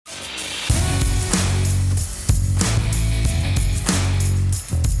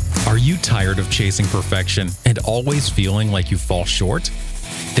you tired of chasing perfection and always feeling like you fall short?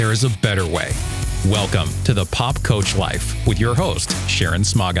 There is a better way. Welcome to the Pop Coach Life with your host, Sharon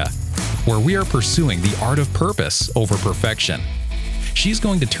Smaga, where we are pursuing the art of purpose over perfection. She's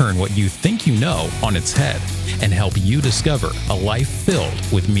going to turn what you think you know on its head and help you discover a life filled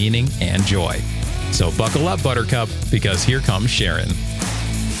with meaning and joy. So buckle up, Buttercup, because here comes Sharon.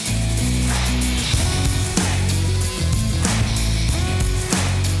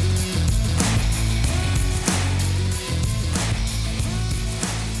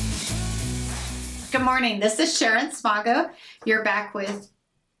 Good morning. This is Sharon Smaga. You're back with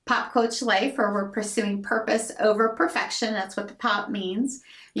Pop Coach Life, where we're pursuing purpose over perfection. That's what the pop means.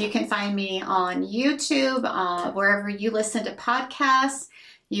 You can find me on YouTube, wherever you listen to podcasts.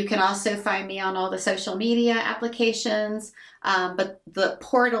 You can also find me on all the social media applications. But the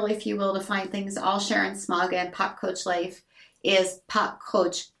portal, if you will, to find things, all Sharon Smaga and Pop Coach Life is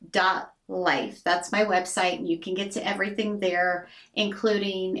popcoach.life. That's my website, and you can get to everything there,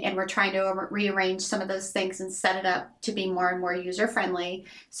 including, and we're trying to rearrange some of those things and set it up to be more and more user-friendly.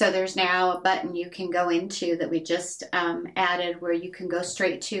 So there's now a button you can go into that we just added where you can go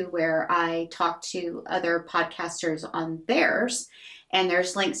straight to where I talk to other podcasters on theirs. And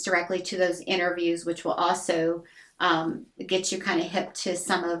there's links directly to those interviews, which will also get you kind of hip to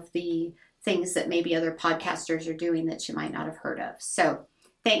some of the things that maybe other podcasters are doing that you might not have heard of. So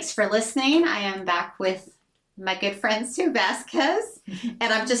thanks for listening. I am back with my good friend Sue Vasquez.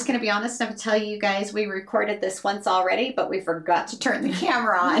 And I'm just going to be honest, I'm going to tell you guys, we recorded this once already, but we forgot to turn the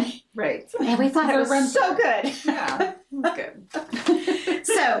camera on. Right. And we thought it was so good. Yeah, good.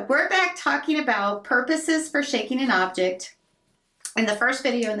 So we're back talking about purposes for shaking an object. In the first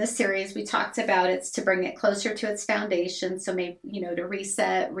video in this series, we talked about it's to bring it closer to its foundation. So maybe, to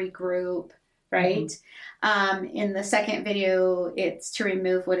reset, regroup, right? Mm-hmm. In the second video, it's to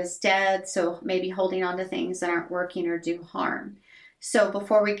remove what is dead. So maybe holding on to things that aren't working or do harm. So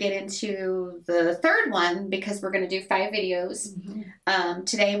before we get into the third one, because we're going to do 5 videos,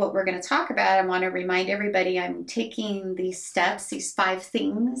 today what we're going to talk about, I want to remind everybody I'm taking these steps, these 5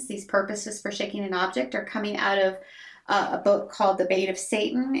 things, these purposes for shaking an object are coming out of a book called The Bait of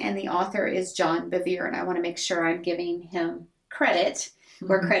Satan, and the author is John Bevere, and I want to make sure I'm giving him credit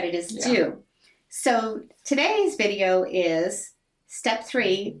where credit is due. So today's video is step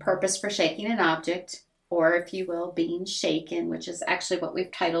 3, purpose for shaking an object, or if you will, being shaken, which is actually what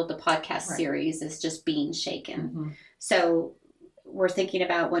we've titled the podcast series, is just being shaken. So we're thinking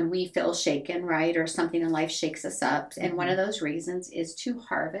about when we feel shaken, right, or something in life shakes us up, and one of those reasons is to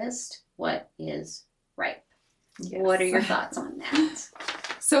harvest what is ripe. Yes. What are your thoughts on that?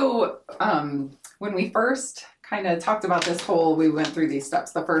 So when we first kind of talked about this we went through these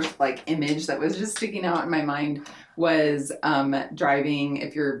steps. The first image that was just sticking out in my mind was driving.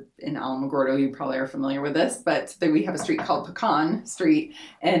 If you're in Alamogordo, you probably are familiar with this, but we have a street called Pecan Street,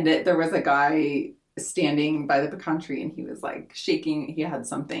 and there was a guy standing by the pecan tree, and he was shaking. He had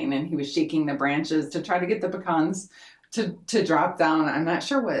something, and he was shaking the branches to try to get the pecans to drop down. I'm not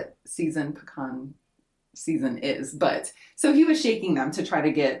sure what pecan season is, but so he was shaking them to try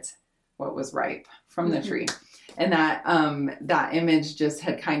to get what was ripe from the tree. And that image just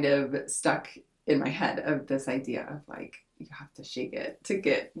had kind of stuck in my head of this idea of you have to shake it to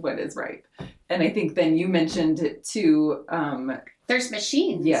get what is ripe. And I think then you mentioned it too. There's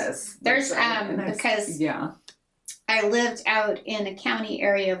machines. Yes. There's because I lived out in a county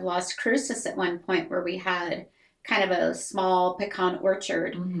area of Las Cruces at one point where we had kind of a small pecan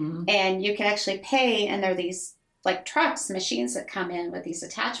orchard, and you can actually pay, and there are these trucks, machines that come in with these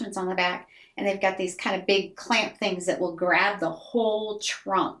attachments on the back, and they've got these kind of big clamp things that will grab the whole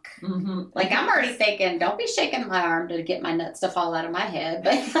trunk. I'm already thinking, don't be shaking my arm to get my nuts to fall out of my head,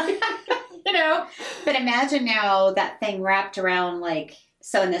 but but imagine now that thing wrapped around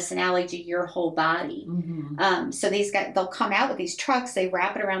so in this analogy, your whole body. So these guys, they'll come out with these trucks, they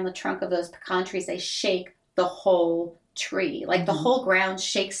wrap it around the trunk of those pecan trees, they shake the whole tree, the whole ground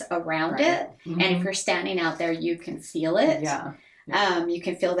shakes around it. And if you're standing out there, you can feel it. You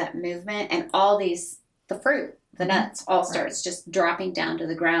can feel that movement, and all the fruit, the nuts, all starts just dropping down to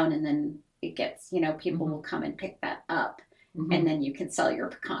the ground, and then it gets, people will come and pick that up, and then you can sell your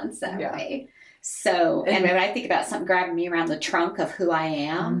pecans that way. So, and when I think about something grabbing me around the trunk of who I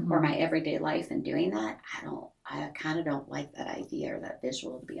am or my everyday life and doing that, I kind of don't like that idea or that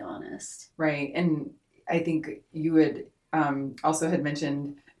visual, to be honest. Right. And I think you had also had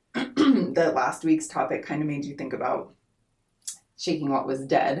mentioned that last week's topic kind of made you think about shaking what was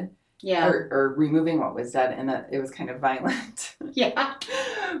dead. Yeah. Or removing what was dead, and that it was kind of violent. Yeah.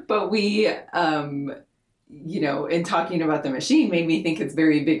 But we, in talking about the machine made me think it's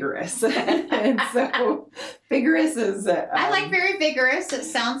very vigorous. And so vigorous is... I like very vigorous. It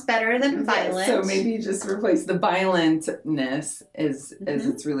sounds better than violent. So maybe just replace the violentness as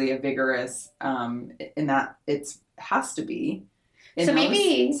it's really a vigorous, in that it has to be in so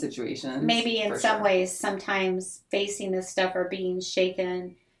maybe situations. Maybe in some ways, sometimes facing this stuff or being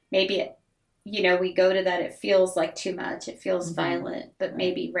shaken, maybe we go to that, it feels like too much, it feels violent, but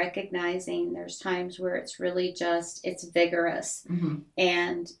maybe recognizing there's times where it's really just, it's vigorous,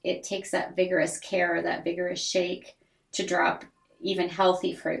 and it takes that vigorous care, that vigorous shake to drop even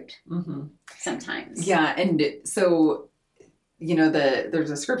healthy fruit sometimes. Yeah, and so,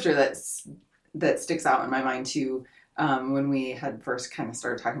 there's a scripture that sticks out in my mind too, when we had first kind of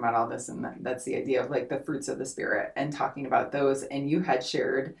started talking about all this, and that's the idea of like the fruits of the Spirit and talking about those, and you had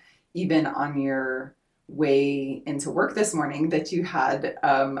shared even on your way into work this morning that you had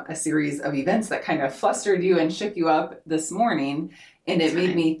a series of events that kind of flustered you and shook you up this morning. And it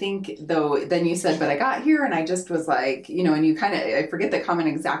made me think, though, then you said, but I got here and I just was like, and you kind of, I forget the comment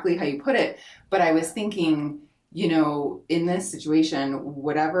exactly how you put it, but I was thinking, in this situation,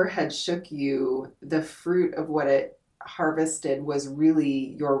 whatever had shook you, the fruit of what it harvested was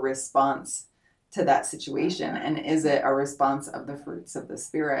really your response to that situation. And is it a response of the fruits of the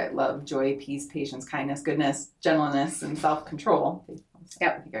Spirit: love, joy, peace, patience, kindness, goodness, gentleness, and self-control?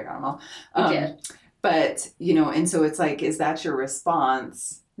 Yep. I think I got them all. But, and so it's like, is that your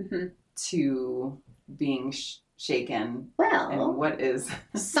response to being shaken? Well, and what is...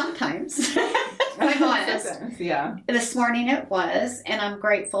 sometimes. I'm honest. Yeah. This morning it was, and I'm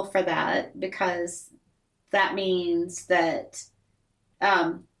grateful for that, because that means that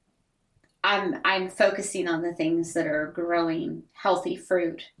I'm focusing on the things that are growing healthy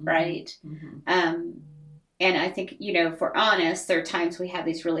fruit, right? And I think, if we're honest, there are times we have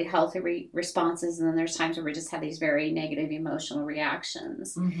these really healthy responses, and then there's times where we just have these very negative emotional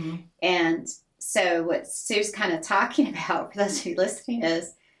reactions. And so what Sue's kind of talking about, for those of you listening,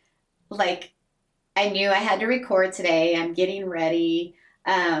 is like, I knew I had to record today. I'm getting ready.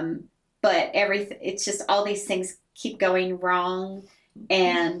 But it's just all these things keep going wrong.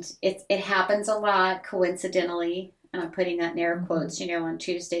 And it happens a lot coincidentally, and I'm putting that in air quotes, on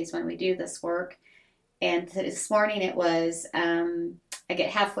Tuesdays when we do this work. And this morning it was, I get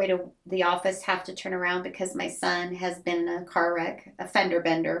halfway to the office, have to turn around because my son has been in a car wreck, a fender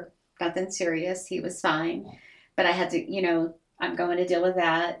bender, nothing serious. He was fine, but I had to, I'm going to deal with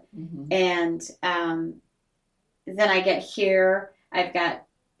that. And then I get here, I've got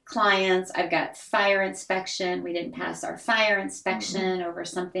clients, I've got fire inspection. We didn't pass our fire inspection over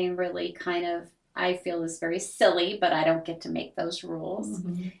something really kind of, I feel, is very silly, but I don't get to make those rules.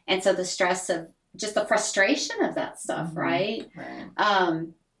 And so the stress of just the frustration of that stuff, right?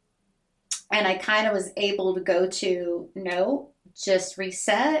 And I kind of was able to go to, just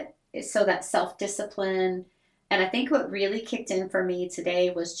reset. So that self-discipline. And I think what really kicked in for me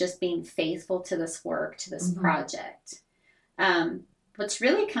today was just being faithful to this work, to this project. What's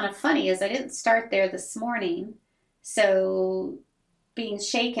really kind of funny is I didn't start there this morning. So being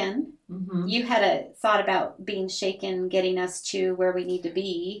shaken, you had a thought about being shaken, getting us to where we need to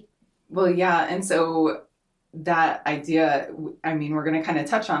be. Well, yeah. And so that idea, I mean, we're going to kind of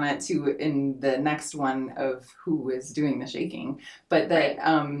touch on it too in the next one of who is doing the shaking, but that,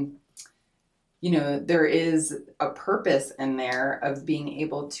 there is a purpose in there of being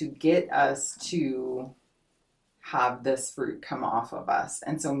able to get us to have this fruit come off of us.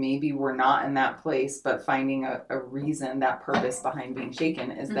 And so maybe we're not in that place, but finding a reason, that purpose behind being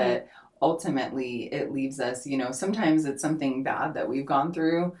shaken is that ultimately it leaves us, sometimes it's something bad that we've gone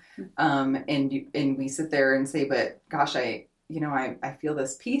through. And we sit there and say, but gosh, I feel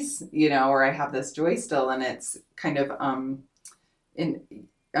this peace, or I have this joy still. And it's kind of,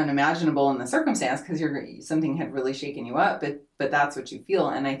 unimaginable in the circumstance because something had really shaken you up, but that's what you feel.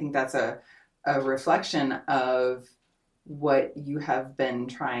 And I think that's a reflection of what you have been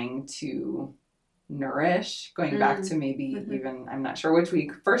trying to nourish, going back to maybe even, I'm not sure which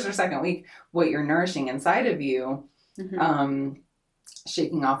week, first or second week, what you're nourishing inside of you,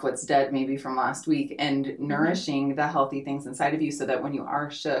 shaking off what's dead maybe from last week and nourishing the healthy things inside of you so that when you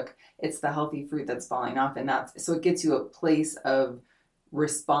are shook, it's the healthy fruit that's falling off. And so it gets you a place of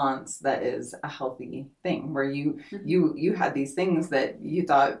response that is a healthy thing where you had these things that you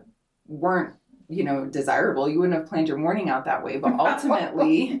thought weren't desirable. You wouldn't have planned your morning out that way, but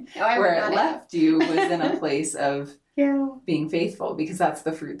ultimately where it left you was in a place of being faithful, because that's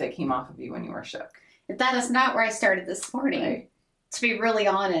the fruit that came off of you when you were shook. That is not where I started this morning, to be really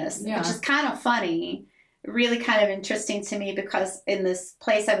honest, which is kind of funny. really kind of interesting to me because in this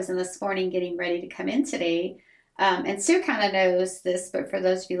place I was in this morning getting ready to come in today, and Sue kind of knows this, but for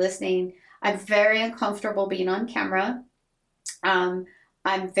those of you listening, I'm very uncomfortable being on camera. I'm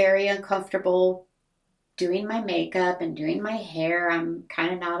very uncomfortable doing my makeup and doing my hair. I'm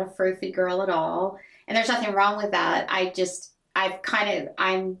kind of not a froofy girl at all. And there's nothing wrong with that. I'm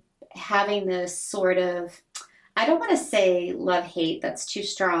having this sort of, I don't want to say love-hate, that's too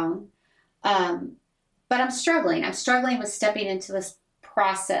strong. But I'm struggling. I'm struggling with stepping into this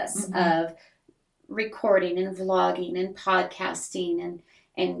process of recording and vlogging and podcasting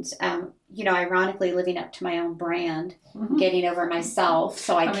and ironically living up to my own brand, getting over myself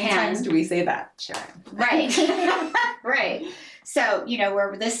so I can. How many times do we say that, Sharon? Right. Right. So,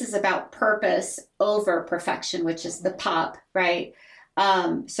 where this is about purpose over perfection, which is the POP, right?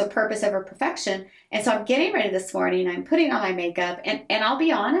 So purpose over perfection. And so I'm getting ready this morning. I'm putting on my makeup. And I'll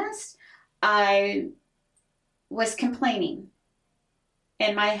be honest, I was complaining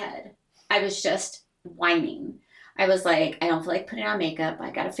in my head. I was just whining. I was like, I don't feel like putting on makeup.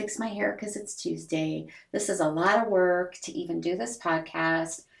 I got to fix my hair because it's Tuesday. This is a lot of work to even do this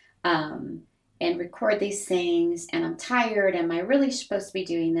podcast and record these things. And I'm tired. Am I really supposed to be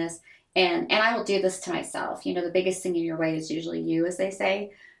doing this? And I will do this to myself. The biggest thing in your way is usually you, as they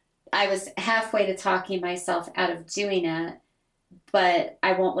say. I was halfway to talking myself out of doing it, but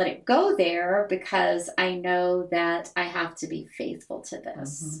I won't let it go there because I know that I have to be faithful to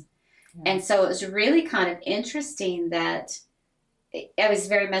this. Yeah. And so it was really kind of interesting that I was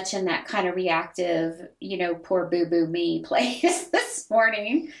very much in that kind of reactive, poor boo-boo me place this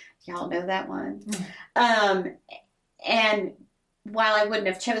morning. Y'all know that one. And while I wouldn't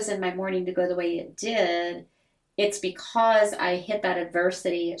have chosen my morning to go the way it did, it's because I hit that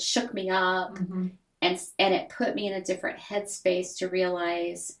adversity. It shook me up and it put me in a different headspace to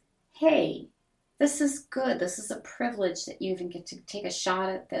realize, hey, this is good. This is a privilege that you even get to take a shot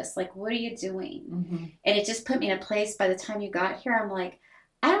at this. Like, what are you doing? And it just put me in a place by the time you got here, I'm like,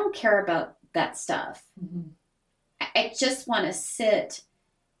 I don't care about that stuff. I just want to sit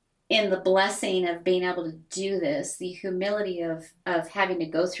in the blessing of being able to do this, the humility of having to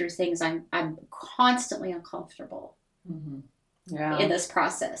go through things. I'm constantly uncomfortable in this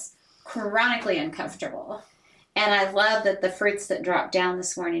process, chronically uncomfortable. And I love that the fruits that dropped down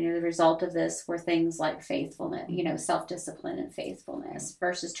this morning as a result of this were things like faithfulness, self-discipline and faithfulness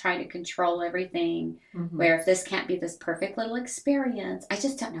versus trying to control everything where if this can't be this perfect little experience, I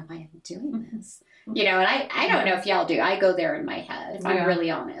just don't know why I'm doing this. And I don't know if y'all do. I go there in my head, if I'm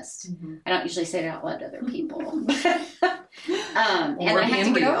really honest. I don't usually say it out loud to other people. And I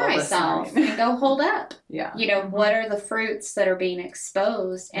have to get over myself and go hold up. What are the fruits that are being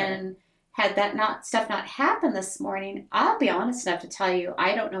exposed? And had that stuff not happened this morning, I'll be honest enough to tell you,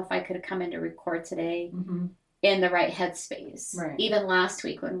 I don't know if I could have come in to record today in the right headspace. Right. Even last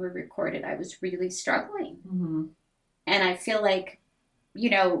week when we recorded, I was really struggling. And I feel like,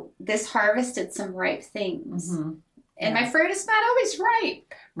 this harvested some ripe things. And my fruit is not always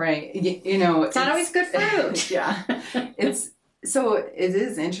ripe. Right. It's not always good fruit. It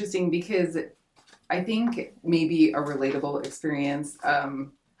is interesting because I think maybe a relatable experience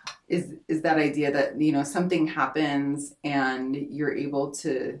is that idea that, something happens and you're able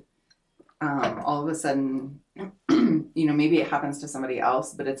to all of a sudden, maybe it happens to somebody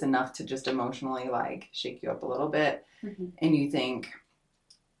else, but it's enough to just emotionally like shake you up a little bit. And you think,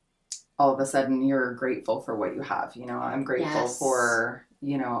 all of a sudden you're grateful for what you have. I'm grateful for,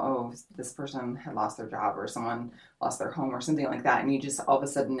 this person had lost their job or someone lost their home or something like that. And you just, all of a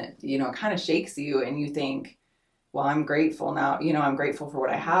sudden, it kind of shakes you and you think, well, I'm grateful now, I'm grateful for what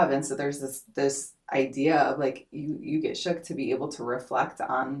I have. And so there's this idea of like, you get shook to be able to reflect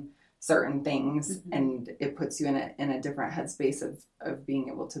on certain things and it puts you in a different headspace of being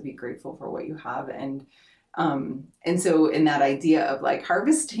able to be grateful for what you have. And so in that idea of like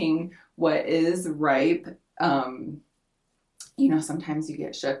harvesting what is ripe, sometimes you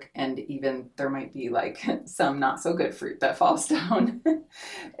get shook and even there might be like some not so good fruit that falls down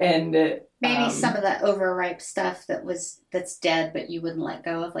and maybe some of the overripe stuff that's dead, but you wouldn't let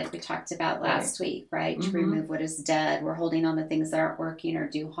go of, like we talked about last week, right? To remove what is dead. We're holding on to things that aren't working or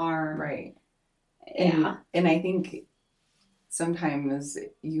do harm. Right. Yeah. And I think sometimes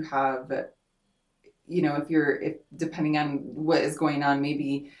you have, if depending on what is going on,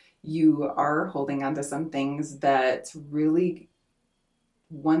 maybe you are holding on to some things that really,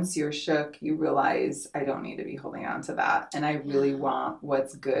 once you're shook, you realize I don't need to be holding on to that. And I really want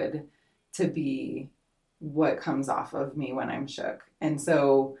what's good to be what comes off of me when I'm shook. And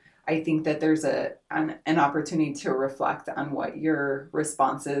so I think that there's an opportunity to reflect on what your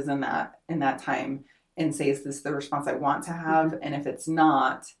response is in that time. and say, is this the response I want to have? And if it's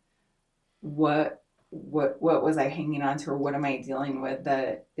not, what was I hanging on to, or what am I dealing with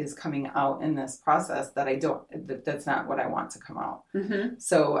that is coming out in this process that that's not what I want to come out. Mm-hmm.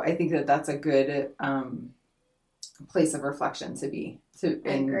 So I think that's a good place of reflection to be.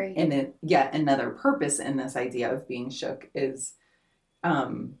 And yet another purpose in this idea of being shook is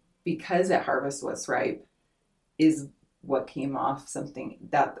because at harvest what's ripe is what came off something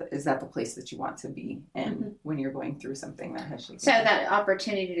that the place that you want to be in when you're going through something that has shaken. So that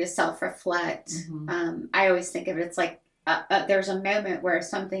opportunity to self-reflect, I always think of it, it's like there's a moment where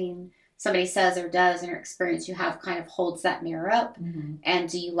somebody says or does in your experience you have kind of holds that mirror up. And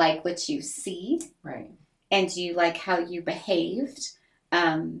do you like what you see? Right. And do you like how you behaved?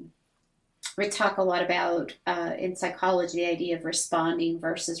 We talk a lot about in psychology the idea of responding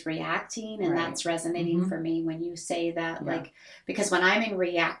versus reacting, and that's resonating for me when you say that. Like, because when I'm in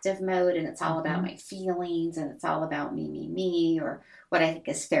reactive mode and it's all about my feelings and it's all about me, or what I think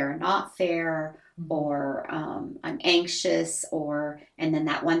is fair or not fair, or I'm anxious, and then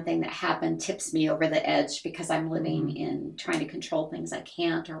that one thing that happened tips me over the edge because I'm living in trying to control things I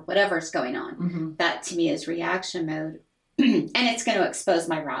can't, or whatever's going on. That to me is reaction mode. And it's going to expose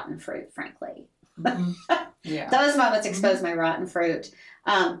my rotten fruit, frankly. Those moments expose my rotten fruit.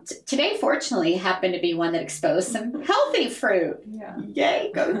 Today, fortunately, happened to be one that exposed some healthy fruit.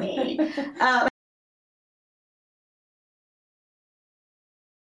 Yay, go me.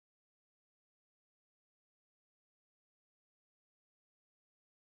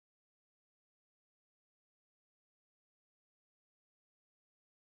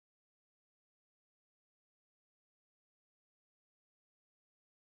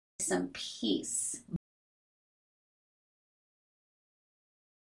 Some peace.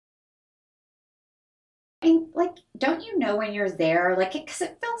 And like, don't you know when you're there, like, because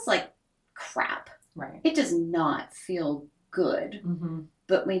it feels like crap. Right. It does not feel good,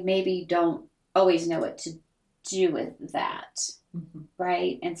 but we maybe don't always know what to do with that,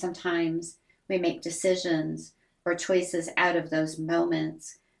 right? And sometimes we make decisions or choices out of those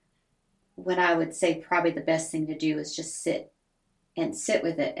moments when I would say probably the best thing to do is just sit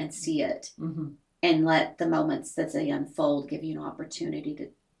with it and see it, and let the moments that they unfold give you an opportunity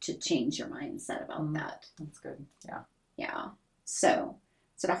to change your mindset about that. That's good. Yeah. So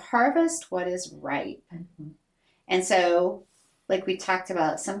to harvest what is ripe. And so, like we talked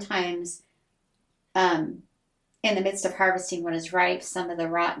about, sometimes in the midst of harvesting what is ripe, some of the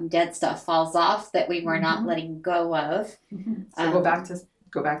rotten dead stuff falls off that we were not letting go of. So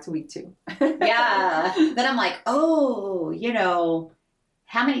go back to week 2. Then I'm like,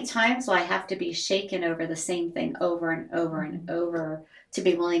 how many times will I have to be shaken over the same thing over and over and over to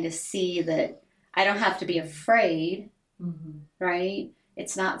be willing to see that I don't have to be afraid, right?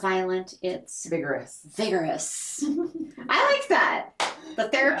 It's not violent, it's vigorous. I like that. The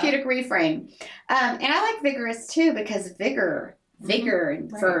therapeutic reframe. And I like vigorous too, because vigor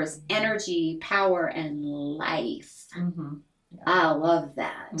infers energy, power, and life. I love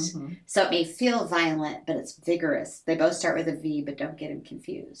that. So it may feel violent, but it's vigorous. They both start with a V, but don't get them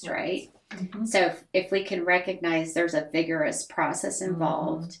confused, right? So if we can recognize there's a vigorous process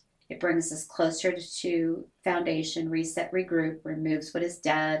involved, it brings us closer to foundation, reset, regroup, removes what is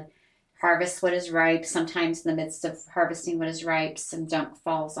dead, harvests what is ripe. Sometimes in the midst of harvesting what is ripe, some junk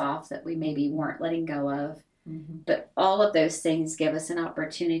falls off that we maybe weren't letting go of. But all of those things give us an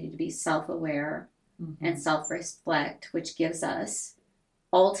opportunity to be self-aware and self-reflect, which gives us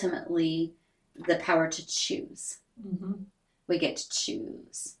ultimately the power to choose. We get to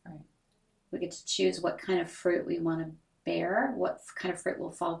choose. We get to choose what kind of fruit we want to bear, what kind of fruit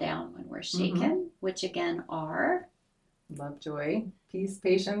will fall down when we're shaken, which again are love, joy, peace,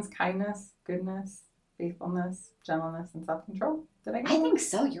 patience, kindness, goodness, faithfulness, gentleness, and self-control. Did I get I think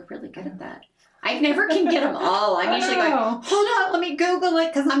so. You're really good at that. I never can get them all. I'm usually going, hold on, let me Google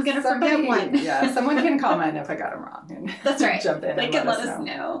it because I'm going to forget one. Yeah, someone can comment if I got them wrong. That's right. Jump in. They can let us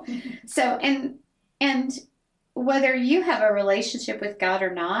know. So, and whether you have a relationship with God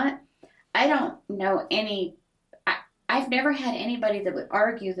or not, I don't know I've never had anybody that would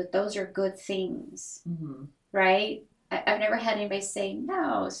argue that those are good things, right? I've never had anybody say,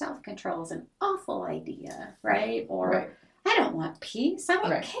 no, self-control is an awful idea, right? Or I don't want peace. I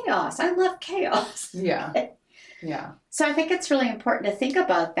want chaos. I love chaos. Yeah. So I think it's really important to think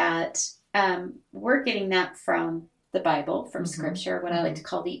about that. We're getting that from the Bible, from Scripture, what I like to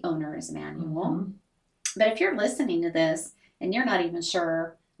call the owner's manual. But if you're listening to this and you're not even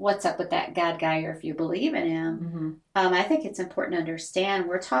sure what's up with that God guy or if you believe in him, I think it's important to understand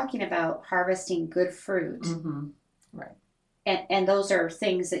we're talking about harvesting good fruit. and those are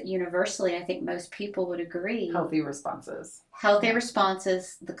things that universally, I think most people would agree. Healthy responses. Healthy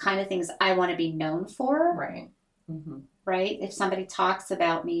responses, the kind of things I want to be known for. Right. Mm-hmm. Right? If somebody talks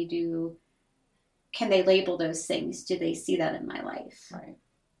about me, can they label those things? Do they see that in my life? Right.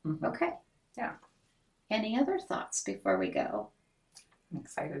 Mm-hmm. Okay. Yeah. Any other thoughts before we go? I'm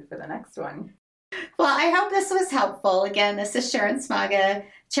excited for the next one. Well, I hope this was helpful. Again, this is Sharon Smaga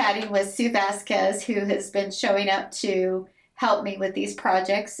chatting with Sue Vasquez, who has been showing up to help me with these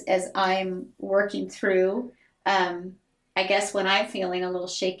projects as I'm working through, I guess, when I'm feeling a little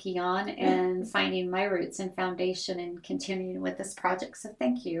shaky on and finding my roots and foundation and continuing with this project. So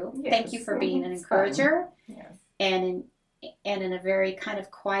thank you. Yes. Thank you for being an encourager. Yes. And in a very kind of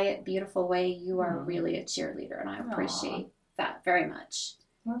quiet, beautiful way, you are really a cheerleader. And I appreciate that very much.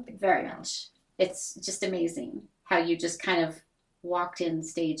 Well, very much. It's just amazing how you just kind of walked in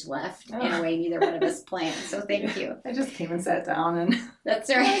stage left in a way neither one of us planned. So thank you. I just came and sat down and that's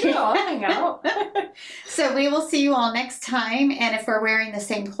right. I'll hang out. So we will see you all next time. And if we're wearing the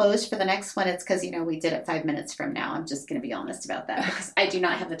same clothes for the next one, it's because, we did it 5 minutes from now. I'm just going to be honest about that because I do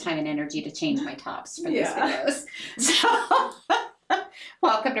not have the time and energy to change my tops for these videos. So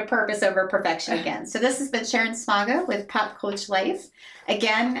welcome to Purpose Over Perfection again. So this has been Sharon Smaga with Pop Coach Life.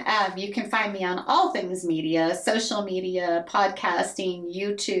 Again, you can find me on all things media, social media, podcasting,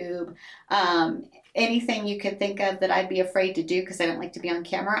 YouTube, anything you could think of that I'd be afraid to do because I don't like to be on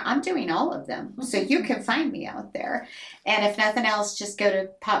camera. I'm doing all of them. So you can find me out there. And if nothing else, just go to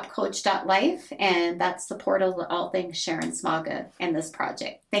popcoach.life and that's the portal to all things Sharon Smaga and this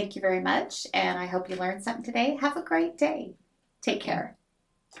project. Thank you very much. And I hope you learned something today. Have a great day. Take care.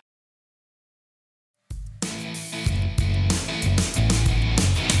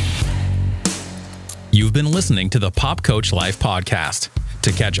 You've been listening to the Pop Coach Life podcast.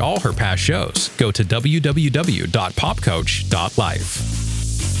 To catch all her past shows, go to www.popcoach.life.